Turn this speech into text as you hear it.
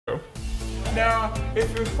Now,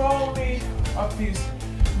 if you follow me up these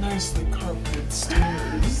nicely carpeted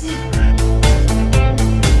stairs,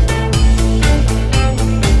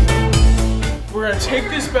 we're gonna take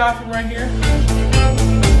this bathroom right here.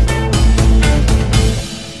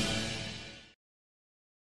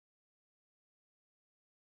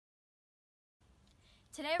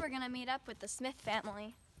 Today we're gonna meet up with the Smith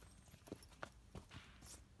family.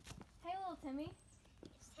 Hey, little Timmy.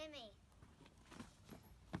 It's Timmy.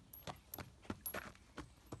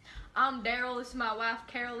 I'm Darryl, this is my wife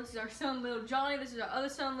Carol, this is our son little Johnny, this is our other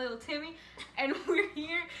son little Timmy, and we're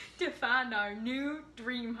here to find our new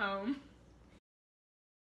dream home.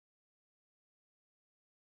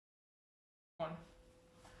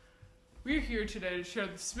 We're here today to show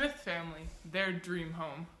the Smith family their dream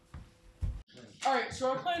home. Alright,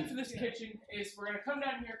 so our plan for this kitchen is we're gonna come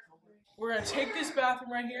down here, we're gonna take this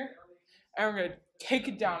bathroom right here, and we're gonna take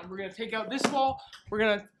it down. We're gonna take out this wall, we're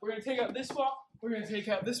gonna take out this wall, we're gonna take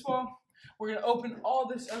out this wall, we're gonna open all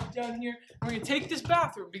this up down here, and we're gonna take this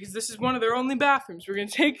bathroom, because this is one of their only bathrooms. We're gonna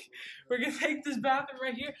take this bathroom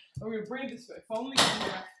right here, and we're gonna bring it this way. Follow me,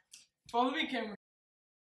 camera. Follow me, camera.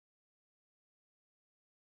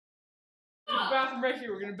 Bathroom right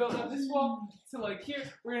here. We're gonna build up this wall to like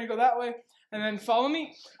here. We're gonna go that way, and then follow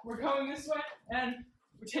me. We're coming this way, and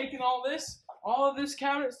we're taking all of this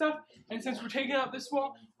cabinet stuff, and since we're taking out this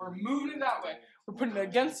wall, we're moving it that way. We're putting it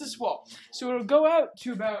against this wall, so it'll go out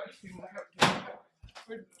to about.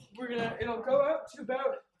 It'll go out to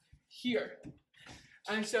about here,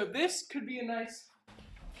 and so this could be a nice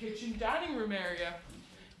kitchen dining room area.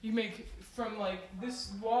 You make from like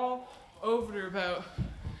this wall over to about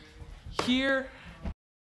here.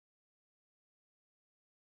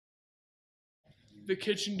 The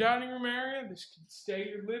kitchen dining room area. This can stay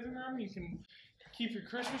your living room. You can keep your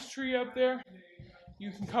Christmas tree up there.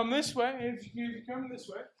 You can come this way. If you come this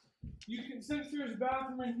way, you can, since there's a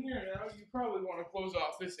bathroom in here now, you probably want to close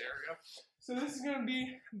off this area. So this is going to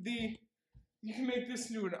be you can make this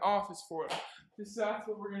into an office for it. That's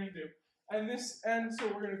what we're going to do. And so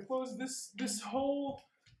we're going to close this whole,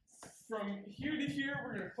 from here to here,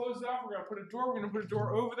 we're going to close it off. We're going to put a door. We're going to put a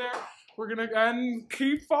door over there. We're going to, and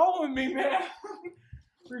keep following me, man.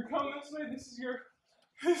 We're going to come this way. This is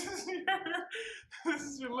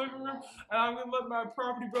your living room. And I'm going to let my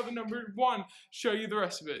property brother number 1 show you the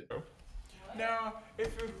rest of it. Now,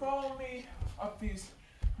 if you follow me up these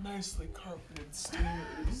nicely carpeted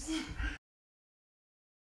stairs,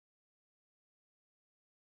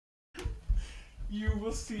 you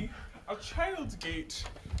will see a child's gate.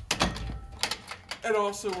 It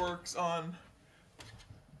also works on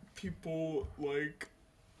people like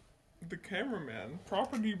the cameraman,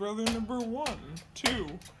 property brother number 1,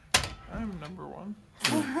 2. I'm number 1.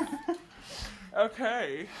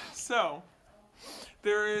 Okay, so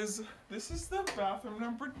this is the bathroom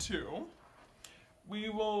number 2. We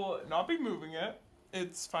will not be moving it.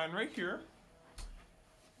 It's fine right here.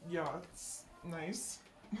 Yeah, it's nice.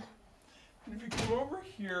 If you come over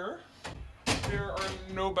here, there are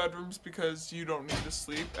no bedrooms because you don't need to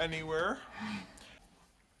sleep anywhere.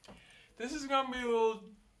 This is gonna be little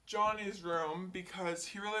Johnny's room because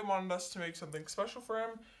he really wanted us to make something special for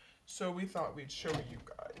him, so we thought we'd show you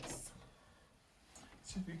guys.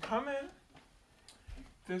 So if you come in,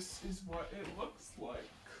 this is what it looks like.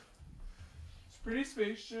 It's pretty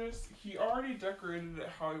spacious. He already decorated it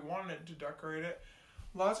how he wanted to decorate it.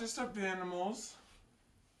 Lots of stuffed animals.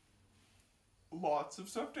 Lots of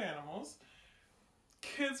stuffed animals.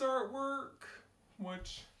 Kids artwork,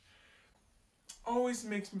 which always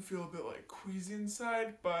makes me feel a bit like queasy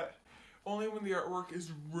inside, but only when the artwork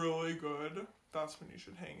is really good. That's when you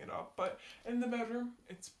should hang it up. But in the bedroom,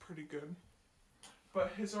 it's pretty good.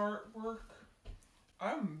 But his artwork,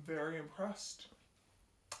 I'm very impressed.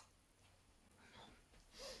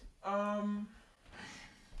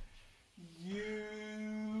 You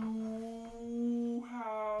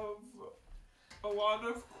have a lot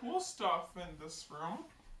of cool stuff in this room.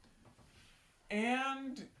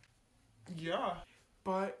 And yeah,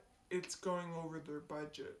 but it's going over their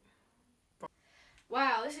budget.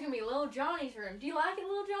 Wow, this is gonna be little Johnny's room. Do you like it,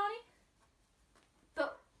 little Johnny?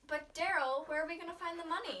 But Darryl, where are we gonna find the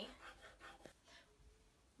money?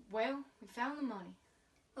 Well, we found the money.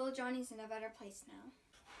 Little Johnny's in a better place now.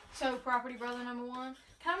 So, property brother number 1,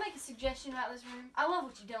 can I make a suggestion about this room? I love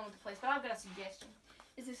what you've done with the place, but I've got a suggestion.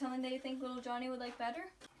 Is there something that you think little Johnny would like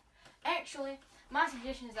better? Actually, my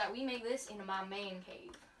suggestion is that we make this into my man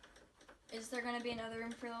cave. Is there gonna be another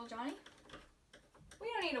room for little Johnny? We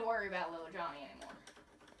don't need to worry about little Johnny anymore.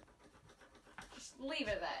 Just leave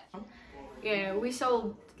it at that. Yeah, we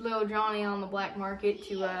sold little Johnny on the black market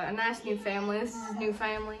to a nice new family. This is his new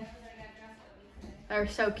family. They're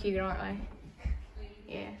so cute, aren't they?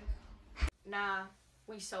 Yeah. Nah,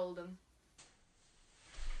 we sold them.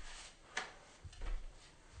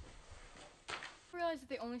 I realized that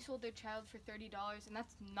they only sold their child for $30, and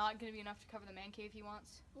that's not going to be enough to cover the man cave he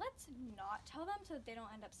wants. Let's not tell them so that they don't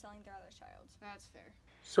end up selling their other child. That's fair.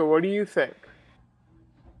 So what do you think?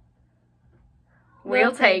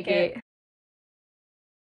 We'll take it.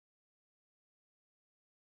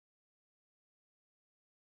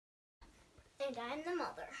 And I'm the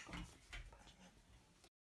mother.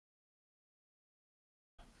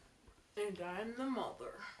 And I'm the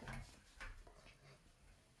mother.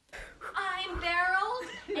 I'm Darryl,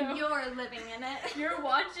 and you're living in it. You're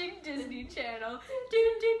watching Disney Channel.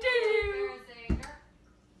 Do, do, do.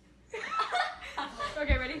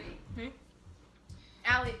 Okay, ready?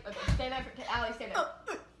 Allie, okay, stay there. Allie, stay there.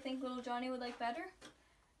 Think little Johnny would like better?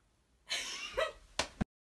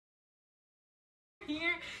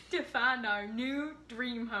 Here to find our new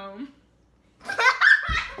dream home.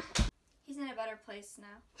 He's in a better place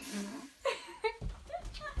now.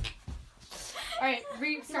 Alright,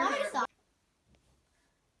 restart it.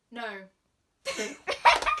 No.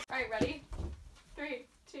 Alright, ready? 3,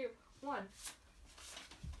 2, 1.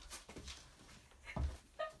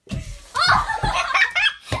 I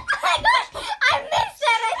missed it,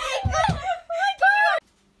 I think. Oh my god!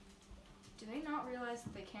 Do they not realize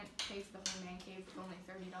that they can't pay for the whole man cave with only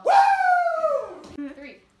 $30?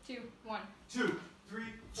 3, 2, 1. 2, 3,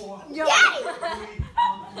 4. Yay! I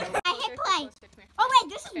hit play. Oh wait,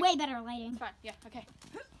 this is way better lighting. It's fine, yeah, okay.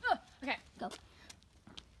 Okay. Go.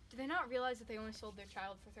 Do they not realize that they only sold their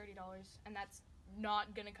child for $30 and that's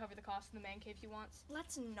not gonna cover the cost of the man cave he wants?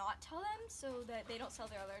 Let's not tell them so that they don't sell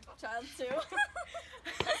their other child too.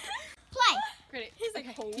 Play. Ready? He's like,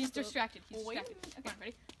 okay. hold He's up. distracted. He's Wait. distracted. Okay,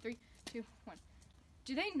 ready? 3, 2, 1.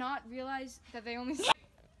 Do they not realize that they only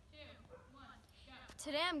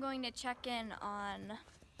Today I'm going to check in on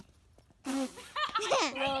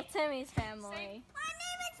little Timmy's family.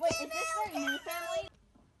 Wait, is this their new family?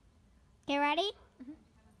 Okay, ready?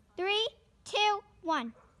 3, 2,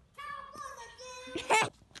 1.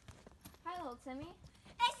 Hi, little Timmy.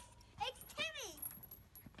 It's Timmy.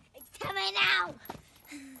 It's Timmy now.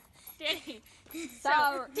 Danny?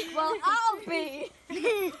 Sorry. Well, I'll be.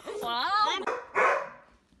 Wow.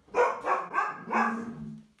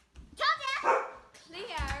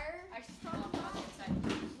 Clear. Actually, go inside.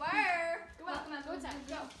 Where? Go out. Go inside.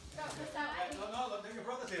 Go. Go. Go. No, let your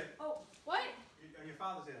brother's here. Oh, what? Your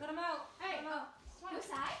father's here. Let him out.